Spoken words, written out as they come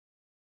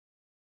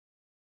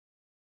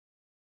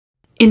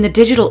In the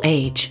digital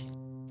age,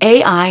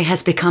 AI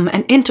has become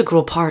an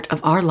integral part of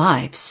our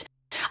lives,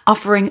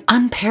 offering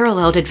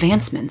unparalleled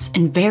advancements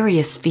in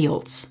various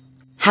fields.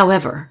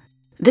 However,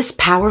 this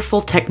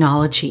powerful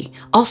technology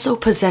also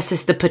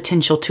possesses the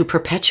potential to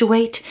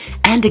perpetuate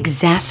and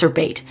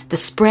exacerbate the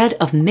spread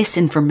of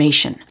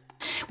misinformation,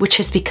 which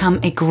has become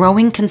a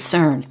growing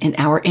concern in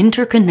our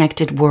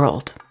interconnected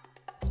world.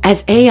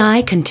 As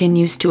AI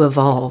continues to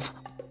evolve,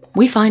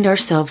 we find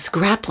ourselves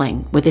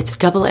grappling with its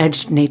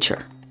double-edged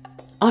nature.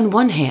 On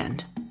one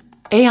hand,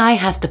 AI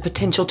has the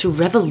potential to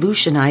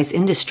revolutionize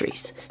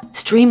industries,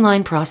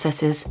 streamline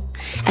processes,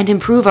 and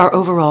improve our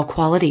overall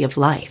quality of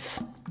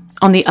life.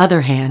 On the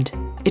other hand,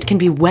 it can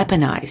be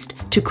weaponized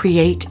to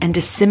create and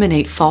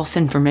disseminate false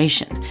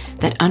information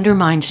that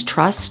undermines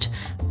trust,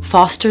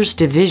 fosters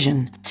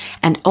division,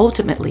 and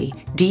ultimately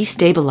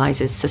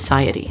destabilizes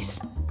societies.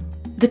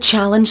 The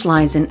challenge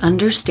lies in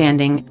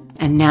understanding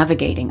and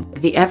navigating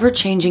the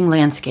ever-changing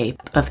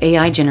landscape of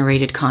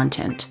AI-generated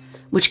content,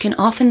 which can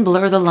often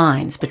blur the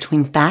lines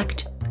between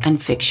fact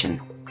and fiction.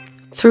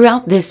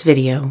 Throughout this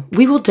video,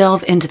 we will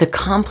delve into the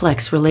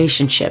complex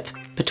relationship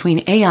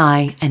between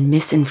AI and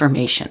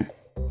misinformation,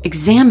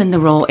 examine the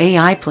role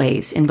AI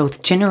plays in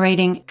both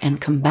generating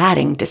and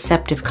combating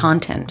deceptive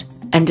content,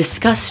 and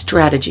discuss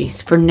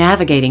strategies for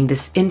navigating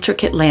this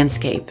intricate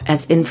landscape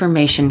as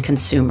information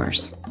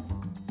consumers.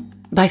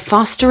 By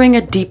fostering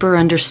a deeper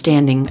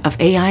understanding of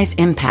AI's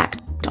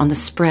impact on the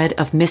spread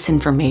of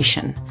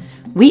misinformation,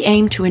 we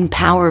aim to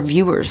empower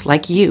viewers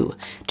like you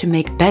to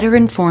make better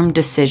informed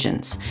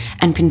decisions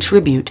and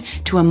contribute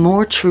to a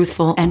more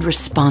truthful and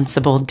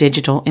responsible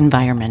digital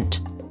environment.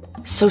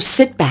 So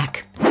sit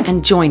back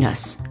and join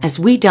us as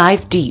we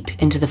dive deep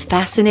into the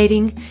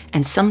fascinating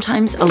and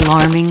sometimes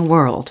alarming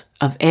world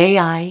of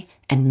AI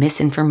and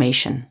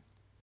misinformation.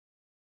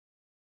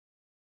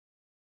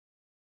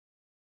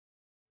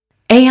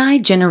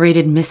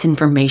 AI-generated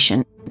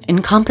misinformation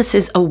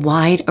encompasses a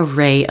wide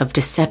array of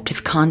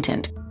deceptive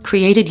content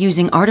created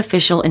using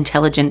artificial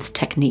intelligence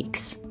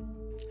techniques.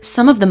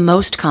 Some of the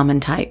most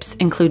common types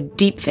include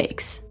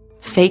deepfakes,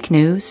 fake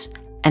news,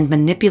 and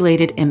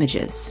manipulated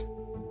images.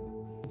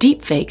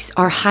 Deepfakes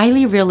are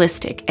highly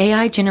realistic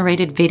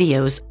AI-generated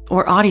videos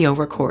or audio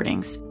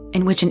recordings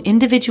in which an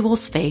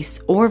individual's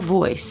face or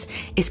voice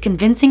is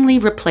convincingly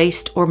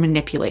replaced or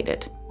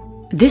manipulated.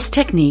 This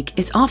technique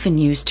is often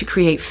used to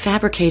create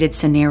fabricated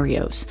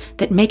scenarios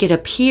that make it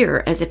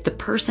appear as if the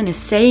person is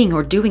saying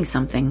or doing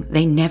something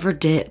they never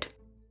did.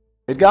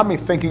 It got me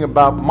thinking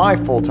about my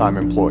full-time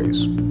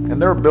employees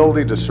and their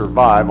ability to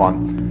survive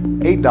on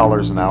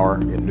 $8 an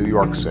hour in New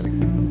York City.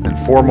 And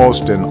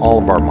foremost in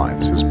all of our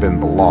minds has been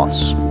the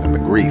loss and the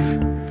grief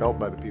felt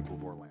by the people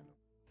of Orlando.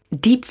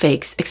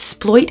 Deepfakes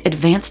exploit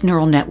advanced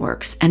neural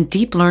networks and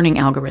deep learning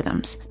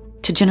algorithms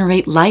to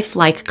generate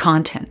lifelike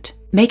content,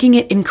 making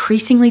it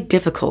increasingly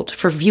difficult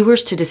for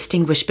viewers to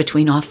distinguish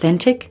between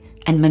authentic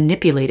and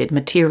manipulated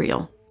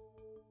material.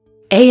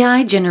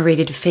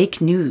 AI-generated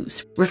fake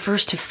news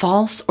refers to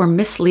false or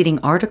misleading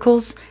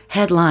articles,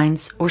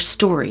 headlines, or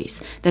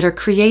stories that are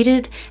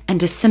created and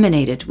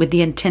disseminated with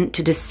the intent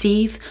to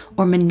deceive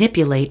or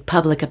manipulate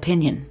public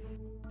opinion.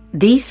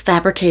 These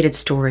fabricated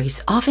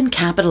stories often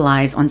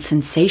capitalize on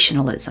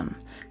sensationalism,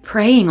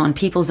 preying on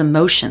people's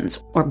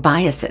emotions or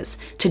biases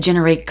to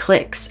generate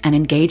clicks and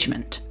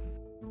engagement.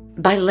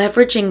 By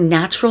leveraging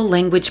natural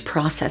language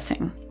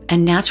processing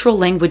and natural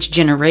language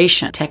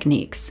generation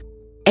techniques,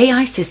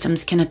 AI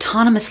systems can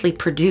autonomously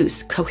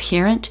produce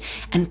coherent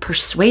and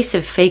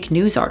persuasive fake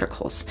news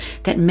articles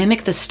that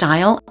mimic the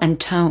style and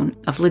tone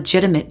of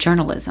legitimate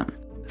journalism,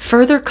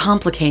 further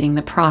complicating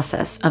the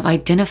process of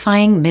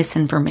identifying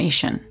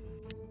misinformation.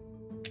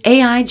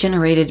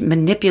 AI-generated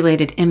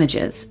manipulated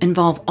images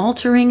involve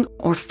altering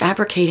or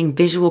fabricating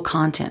visual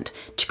content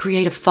to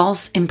create a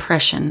false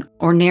impression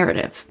or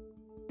narrative.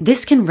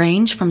 This can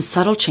range from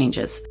subtle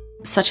changes,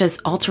 such as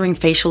altering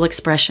facial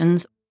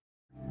expressions.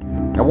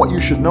 And what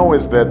you should know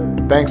is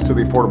that, thanks to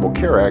the Affordable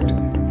Care Act,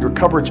 your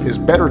coverage is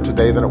better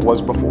today than it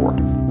was before.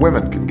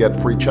 Women can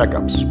get free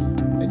checkups,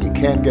 and you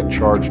can't get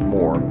charged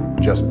more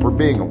just for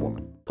being a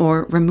woman.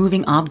 Or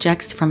removing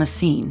objects from a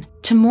scene,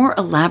 to more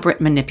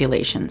elaborate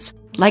manipulations,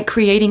 like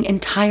creating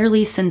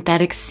entirely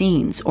synthetic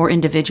scenes or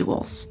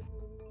individuals.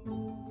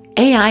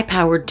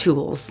 AI-powered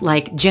tools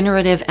like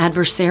generative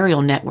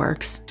adversarial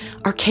networks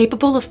are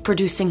capable of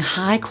producing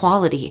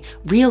high-quality,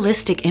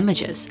 realistic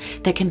images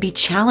that can be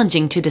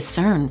challenging to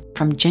discern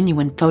from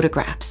genuine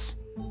photographs.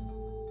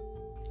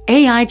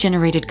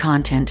 AI-generated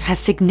content has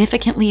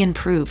significantly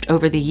improved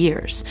over the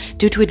years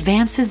due to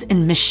advances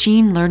in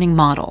machine learning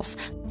models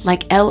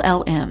like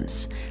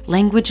LLMs,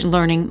 language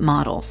learning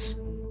models.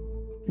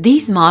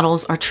 These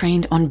models are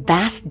trained on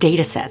vast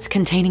datasets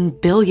containing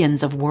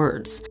billions of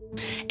words,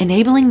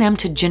 enabling them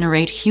to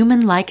generate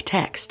human-like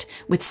text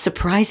with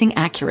surprising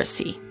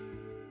accuracy.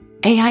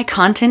 AI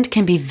content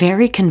can be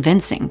very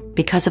convincing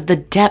because of the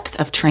depth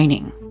of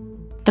training.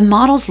 The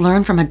models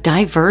learn from a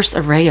diverse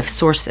array of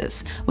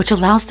sources, which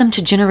allows them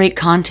to generate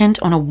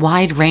content on a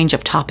wide range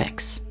of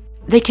topics.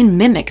 They can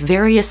mimic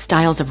various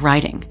styles of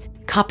writing,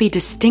 copy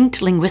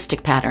distinct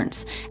linguistic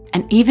patterns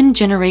and even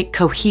generate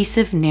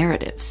cohesive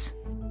narratives.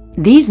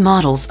 These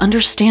models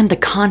understand the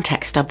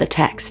context of the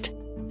text.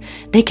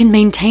 They can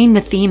maintain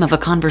the theme of a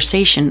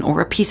conversation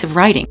or a piece of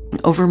writing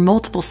over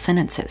multiple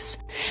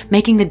sentences,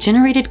 making the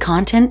generated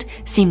content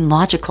seem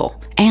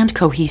logical and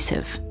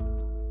cohesive.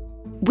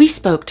 We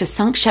spoke to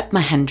Sanksshep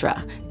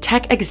Mahendra,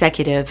 tech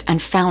executive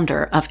and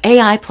founder of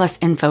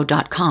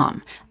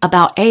AIPlusInfo.com,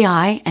 about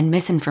AI and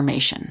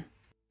misinformation.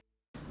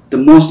 The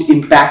most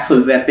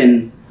impactful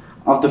weapon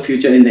of the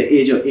future in the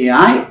age of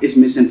AI is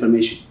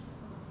misinformation.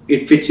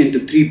 It fits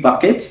into 3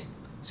 buckets: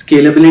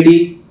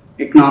 scalability,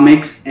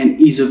 economics,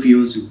 and ease of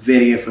use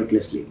very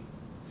effortlessly.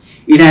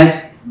 It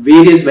has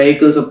various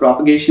vehicles of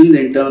propagation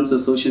in terms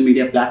of social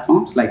media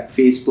platforms like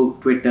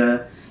Facebook,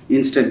 Twitter,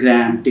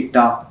 Instagram,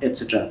 TikTok,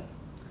 etc.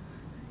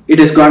 It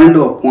has gotten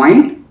to a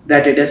point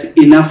that it has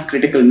enough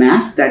critical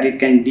mass that it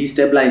can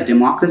destabilize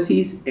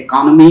democracies,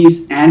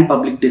 economies, and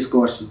public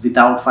discourse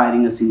without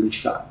firing a single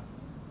shot,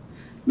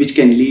 which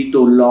can lead to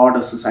a lot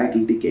of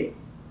societal decay.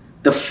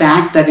 The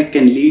fact that it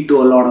can lead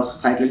to a lot of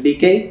societal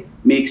decay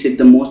makes it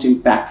the most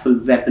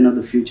impactful weapon of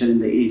the future in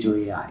the age of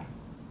AI.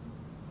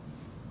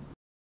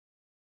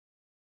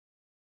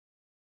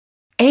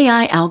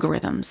 AI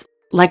algorithms,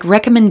 like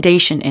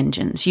recommendation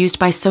engines used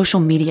by social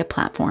media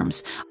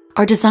platforms,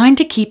 are designed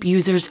to keep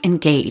users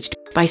engaged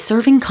by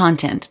serving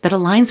content that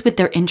aligns with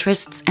their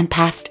interests and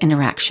past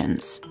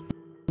interactions.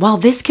 While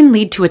this can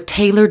lead to a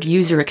tailored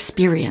user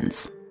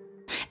experience,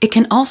 it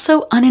can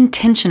also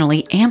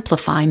unintentionally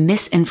amplify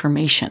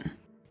misinformation.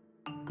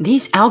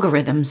 These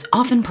algorithms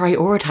often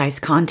prioritize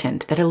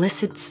content that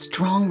elicits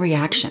strong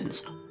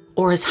reactions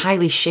or is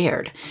highly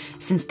shared,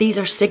 since these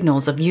are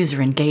signals of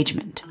user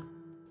engagement.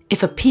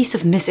 If a piece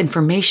of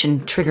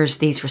misinformation triggers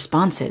these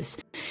responses,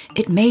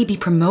 it may be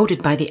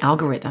promoted by the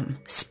algorithm,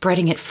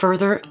 spreading it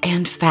further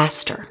and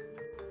faster.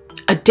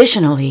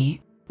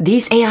 Additionally,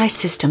 these AI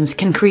systems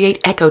can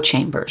create echo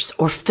chambers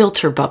or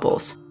filter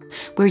bubbles,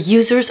 where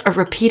users are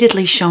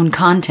repeatedly shown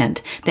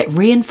content that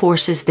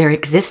reinforces their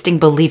existing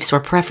beliefs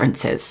or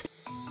preferences,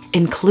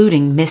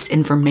 including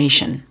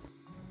misinformation.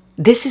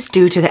 This is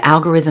due to the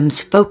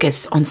algorithm's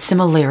focus on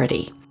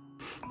similarity.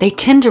 They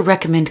tend to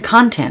recommend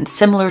content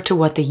similar to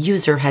what the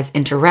user has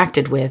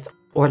interacted with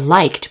or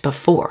liked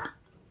before.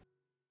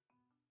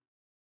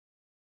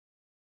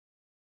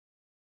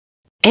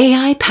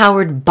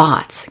 AI-powered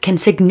bots can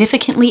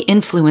significantly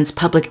influence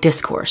public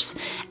discourse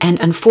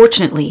and,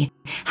 unfortunately,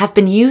 have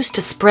been used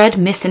to spread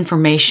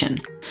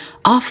misinformation,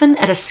 often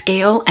at a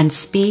scale and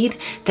speed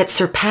that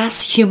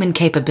surpass human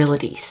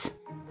capabilities.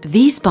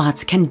 These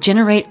bots can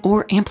generate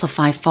or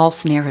amplify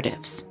false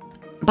narratives.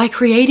 By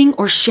creating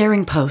or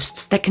sharing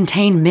posts that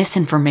contain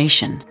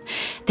misinformation,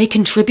 they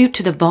contribute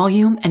to the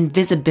volume and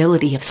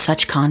visibility of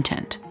such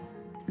content.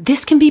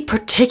 This can be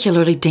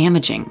particularly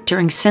damaging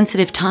during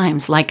sensitive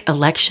times like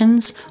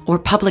elections or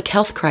public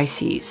health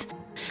crises,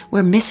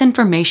 where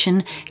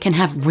misinformation can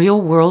have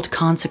real-world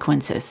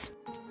consequences.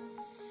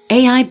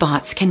 AI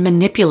bots can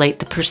manipulate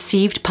the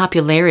perceived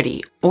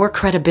popularity or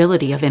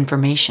credibility of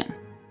information.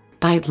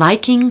 By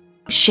liking,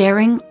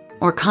 sharing,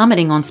 or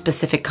commenting on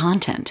specific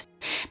content,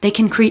 they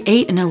can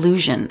create an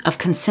illusion of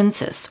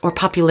consensus or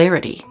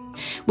popularity,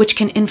 which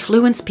can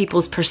influence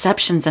people's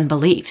perceptions and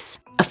beliefs,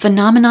 a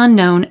phenomenon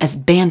known as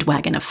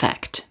bandwagon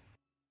effect.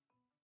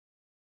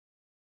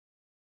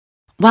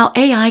 While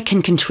AI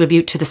can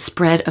contribute to the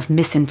spread of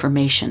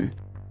misinformation,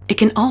 it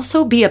can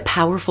also be a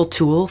powerful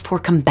tool for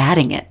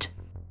combating it.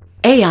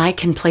 AI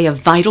can play a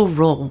vital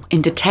role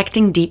in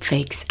detecting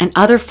deepfakes and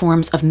other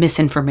forms of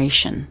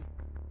misinformation.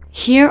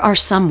 Here are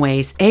some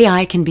ways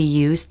AI can be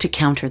used to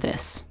counter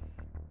this.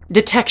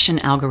 Detection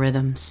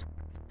algorithms.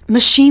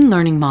 Machine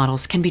learning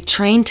models can be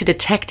trained to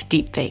detect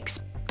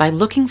deepfakes by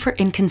looking for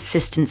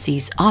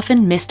inconsistencies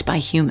often missed by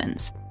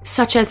humans,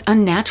 such as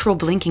unnatural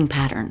blinking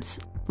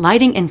patterns,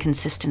 lighting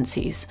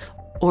inconsistencies,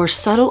 or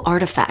subtle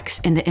artifacts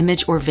in the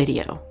image or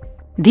video.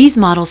 These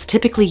models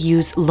typically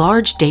use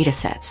large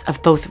datasets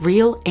of both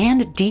real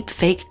and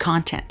deepfake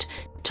content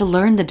to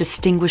learn the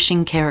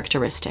distinguishing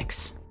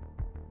characteristics.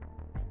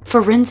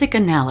 Forensic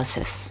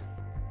analysis.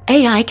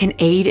 AI can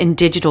aid in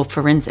digital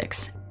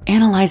forensics,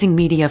 analyzing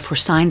media for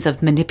signs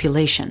of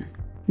manipulation.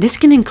 This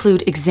can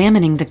include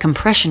examining the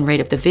compression rate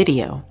of the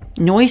video,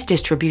 noise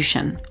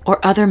distribution,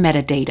 or other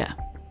metadata.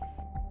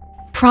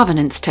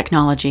 Provenance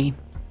technology.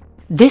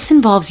 This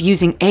involves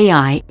using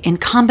AI in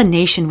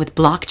combination with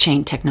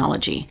blockchain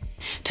technology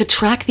to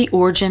track the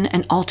origin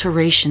and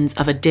alterations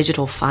of a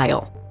digital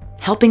file,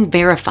 helping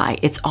verify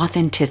its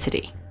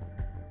authenticity.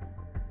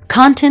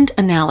 Content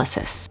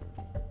analysis.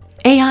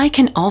 AI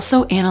can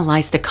also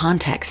analyze the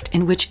context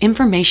in which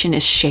information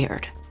is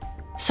shared,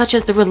 such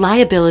as the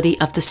reliability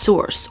of the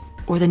source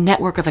or the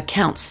network of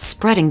accounts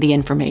spreading the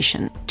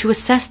information, to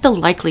assess the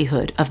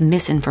likelihood of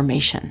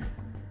misinformation.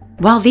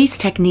 While these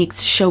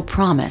techniques show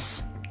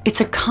promise,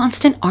 it's a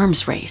constant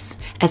arms race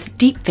as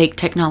deepfake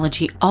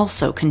technology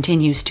also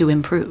continues to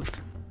improve.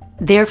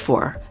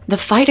 Therefore, the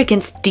fight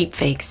against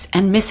deepfakes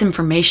and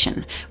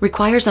misinformation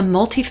requires a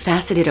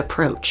multifaceted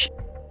approach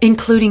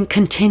including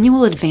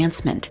continual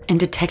advancement in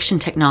detection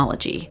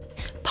technology,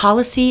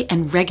 policy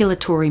and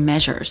regulatory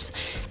measures,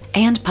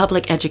 and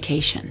public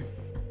education.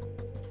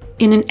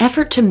 In an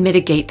effort to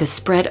mitigate the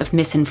spread of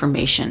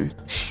misinformation,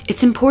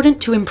 it's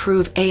important to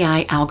improve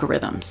AI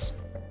algorithms.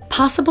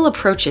 Possible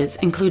approaches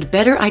include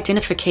better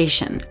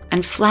identification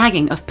and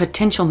flagging of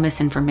potential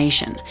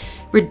misinformation,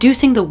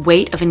 reducing the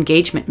weight of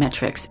engagement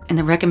metrics in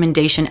the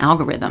recommendation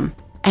algorithm,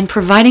 and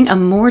providing a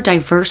more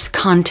diverse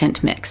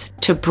content mix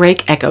to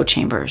break echo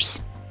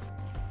chambers.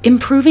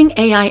 Improving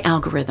AI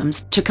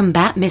algorithms to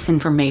combat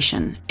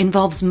misinformation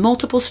involves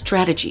multiple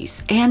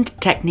strategies and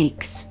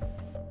techniques.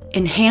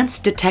 Enhance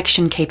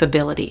detection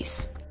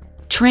capabilities.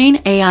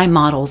 Train AI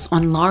models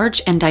on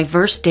large and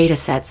diverse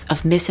datasets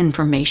of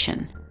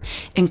misinformation,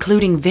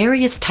 including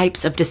various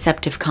types of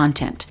deceptive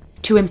content,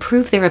 to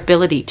improve their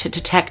ability to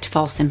detect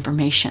false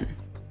information.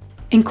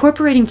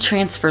 Incorporating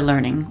transfer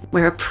learning,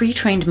 where a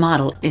pre-trained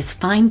model is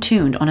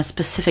fine-tuned on a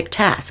specific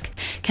task,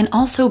 can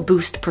also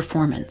boost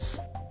performance.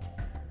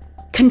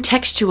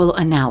 Contextual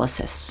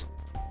analysis.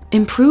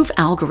 Improve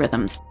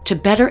algorithms to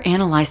better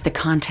analyze the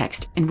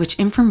context in which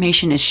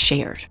information is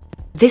shared.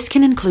 This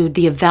can include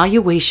the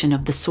evaluation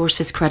of the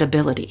source's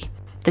credibility,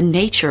 the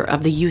nature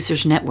of the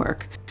user's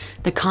network,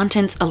 the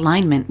content's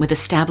alignment with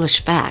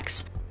established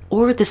facts,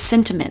 or the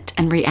sentiment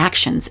and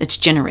reactions it's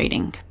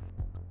generating.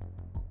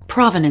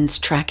 Provenance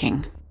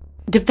tracking.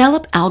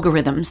 Develop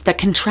algorithms that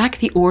can track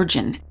the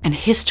origin and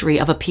history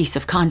of a piece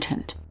of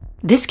content.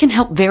 This can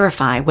help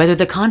verify whether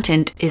the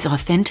content is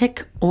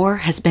authentic or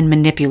has been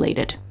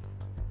manipulated.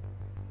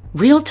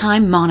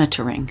 Real-time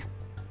monitoring.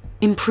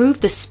 Improve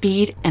the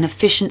speed and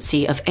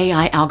efficiency of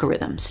AI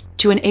algorithms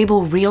to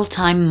enable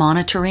real-time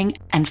monitoring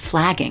and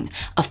flagging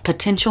of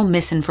potential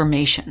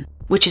misinformation,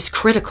 which is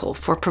critical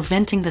for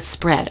preventing the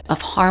spread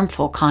of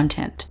harmful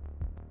content.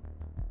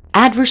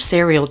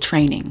 Adversarial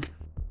training.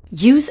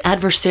 Use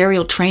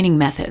adversarial training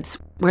methods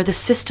where the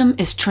system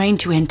is trained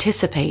to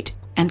anticipate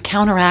and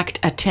counteract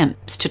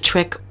attempts to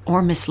trick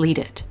or mislead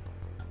it.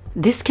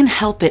 This can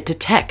help it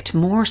detect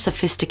more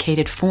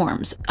sophisticated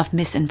forms of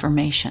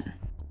misinformation.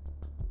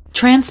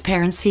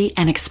 Transparency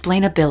and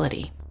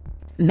explainability.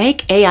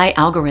 Make AI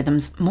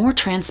algorithms more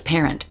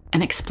transparent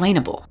and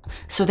explainable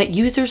so that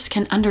users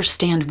can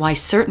understand why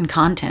certain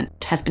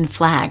content has been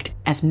flagged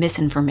as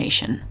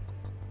misinformation.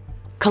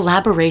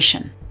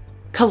 Collaboration.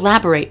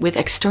 Collaborate with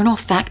external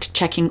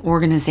fact-checking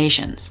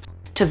organizations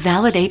to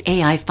validate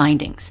AI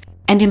findings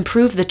and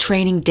improve the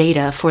training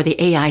data for the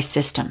AI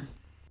system.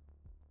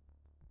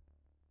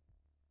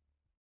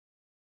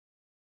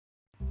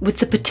 With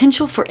the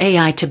potential for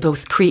AI to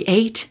both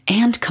create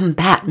and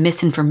combat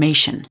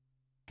misinformation,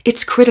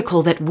 it's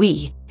critical that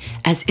we,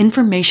 as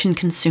information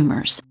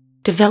consumers,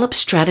 develop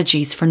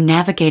strategies for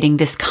navigating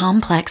this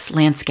complex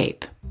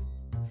landscape.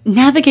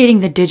 Navigating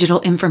the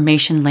digital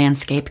information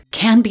landscape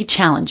can be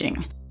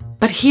challenging,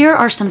 but here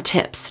are some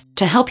tips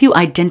to help you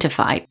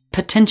identify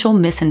potential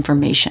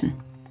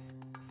misinformation.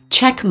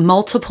 Check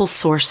multiple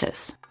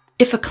sources.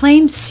 If a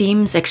claim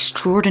seems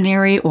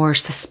extraordinary or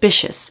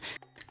suspicious,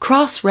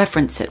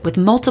 cross-reference it with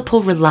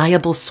multiple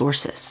reliable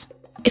sources.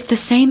 If the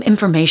same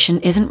information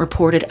isn't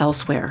reported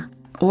elsewhere,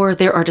 or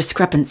there are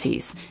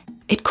discrepancies,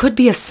 it could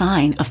be a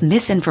sign of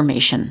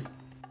misinformation.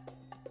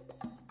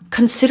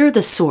 Consider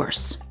the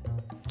source.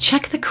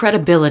 Check the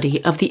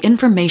credibility of the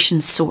information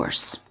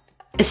source.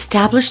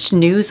 Established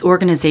news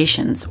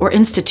organizations or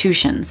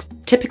institutions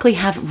typically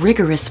have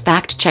rigorous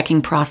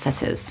fact-checking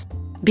processes.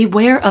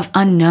 Beware of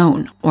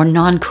unknown or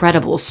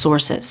non-credible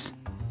sources.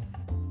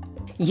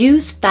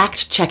 Use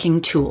fact-checking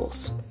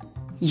tools.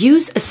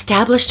 Use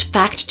established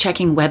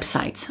fact-checking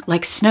websites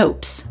like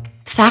Snopes,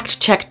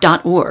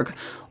 factcheck.org,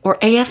 or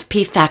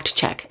AFP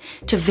FactCheck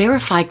to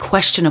verify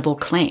questionable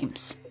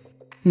claims.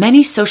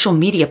 Many social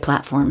media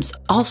platforms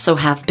also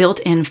have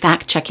built-in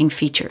fact-checking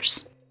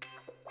features.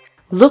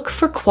 Look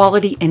for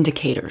quality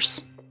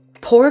indicators.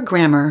 Poor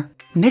grammar,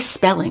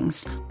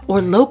 misspellings,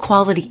 or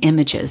low-quality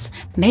images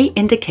may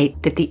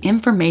indicate that the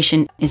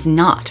information is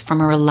not from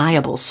a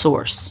reliable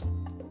source.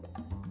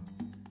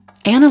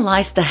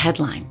 Analyze the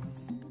headline.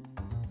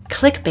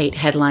 Clickbait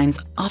headlines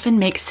often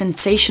make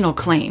sensational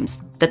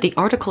claims that the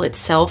article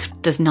itself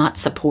does not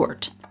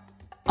support.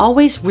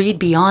 Always read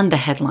beyond the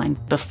headline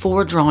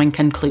before drawing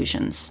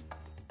conclusions.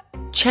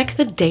 Check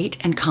the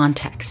date and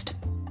context.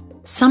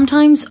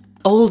 Sometimes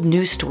old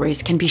news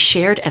stories can be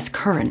shared as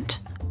current,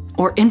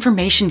 or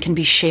information can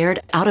be shared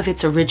out of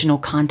its original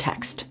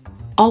context.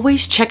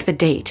 Always check the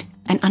date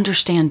and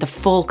understand the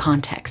full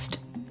context.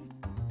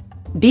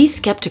 Be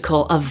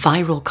skeptical of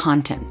viral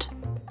content.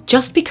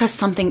 Just because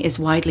something is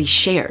widely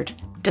shared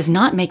does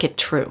not make it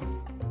true.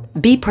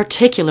 Be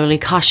particularly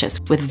cautious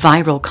with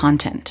viral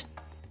content.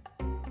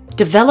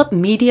 Develop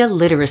media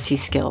literacy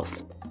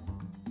skills.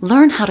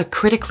 Learn how to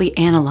critically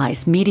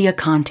analyze media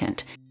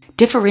content,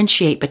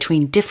 differentiate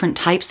between different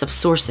types of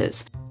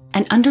sources,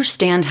 and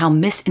understand how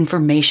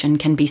misinformation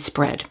can be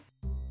spread.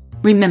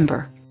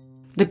 Remember,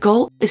 the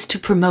goal is to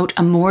promote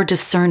a more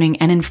discerning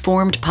and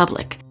informed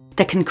public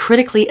that can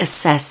critically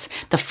assess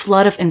the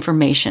flood of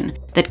information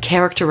that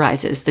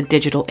characterizes the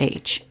digital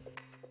age.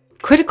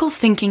 Critical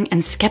thinking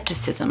and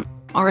skepticism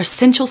are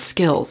essential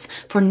skills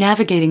for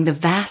navigating the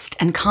vast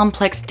and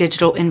complex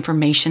digital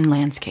information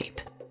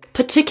landscape,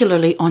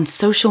 particularly on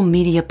social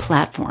media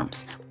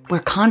platforms where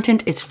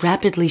content is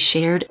rapidly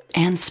shared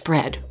and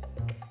spread.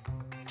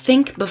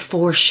 Think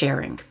before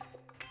sharing.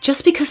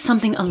 Just because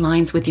something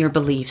aligns with your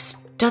beliefs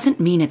doesn't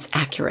mean it's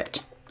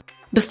accurate.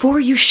 Before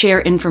you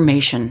share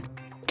information,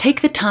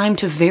 take the time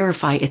to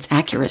verify its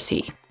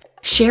accuracy.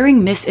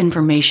 Sharing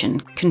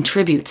misinformation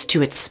contributes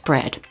to its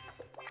spread.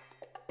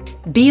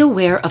 Be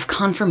aware of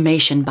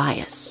confirmation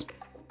bias.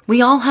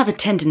 We all have a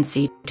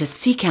tendency to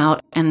seek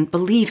out and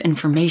believe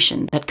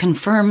information that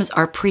confirms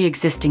our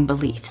pre-existing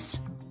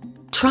beliefs.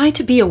 Try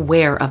to be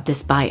aware of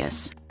this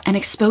bias and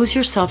expose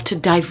yourself to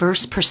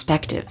diverse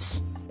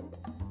perspectives.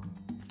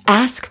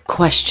 Ask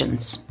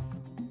questions.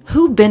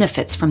 Who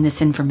benefits from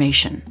this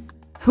information?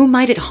 Who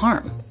might it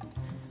harm?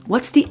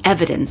 What's the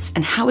evidence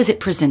and how is it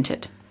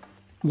presented?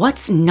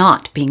 What's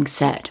not being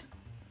said?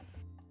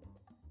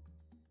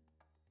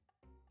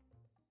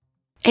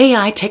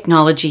 AI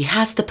technology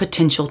has the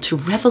potential to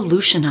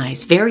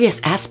revolutionize various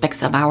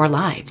aspects of our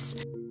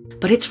lives,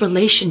 but its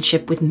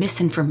relationship with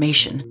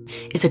misinformation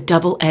is a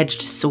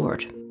double-edged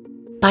sword.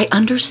 By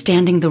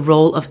understanding the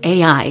role of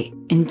AI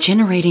in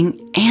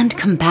generating and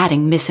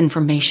combating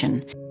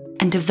misinformation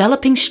and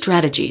developing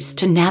strategies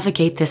to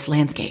navigate this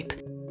landscape,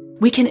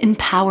 we can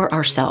empower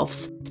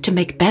ourselves to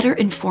make better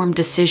informed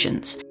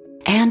decisions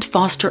and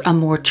foster a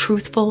more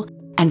truthful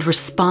and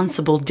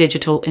responsible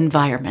digital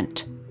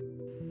environment.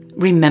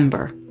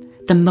 Remember,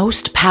 the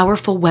most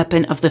powerful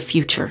weapon of the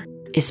future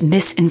is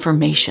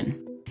misinformation.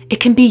 It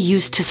can be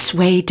used to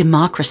sway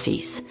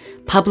democracies,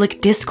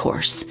 public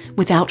discourse,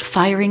 without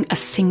firing a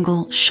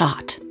single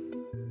shot.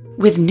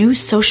 With new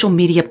social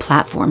media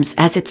platforms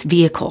as its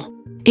vehicle,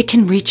 it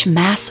can reach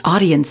mass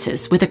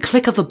audiences with a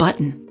click of a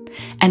button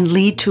and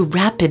lead to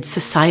rapid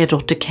societal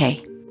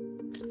decay.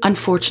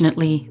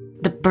 Unfortunately,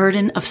 the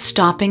burden of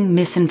stopping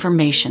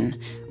misinformation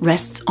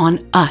rests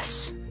on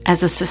us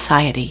as a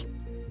society.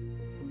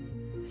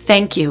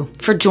 Thank you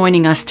for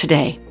joining us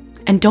today,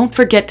 and don't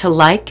forget to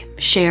like,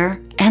 share,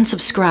 and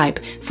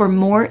subscribe for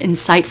more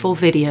insightful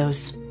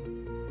videos.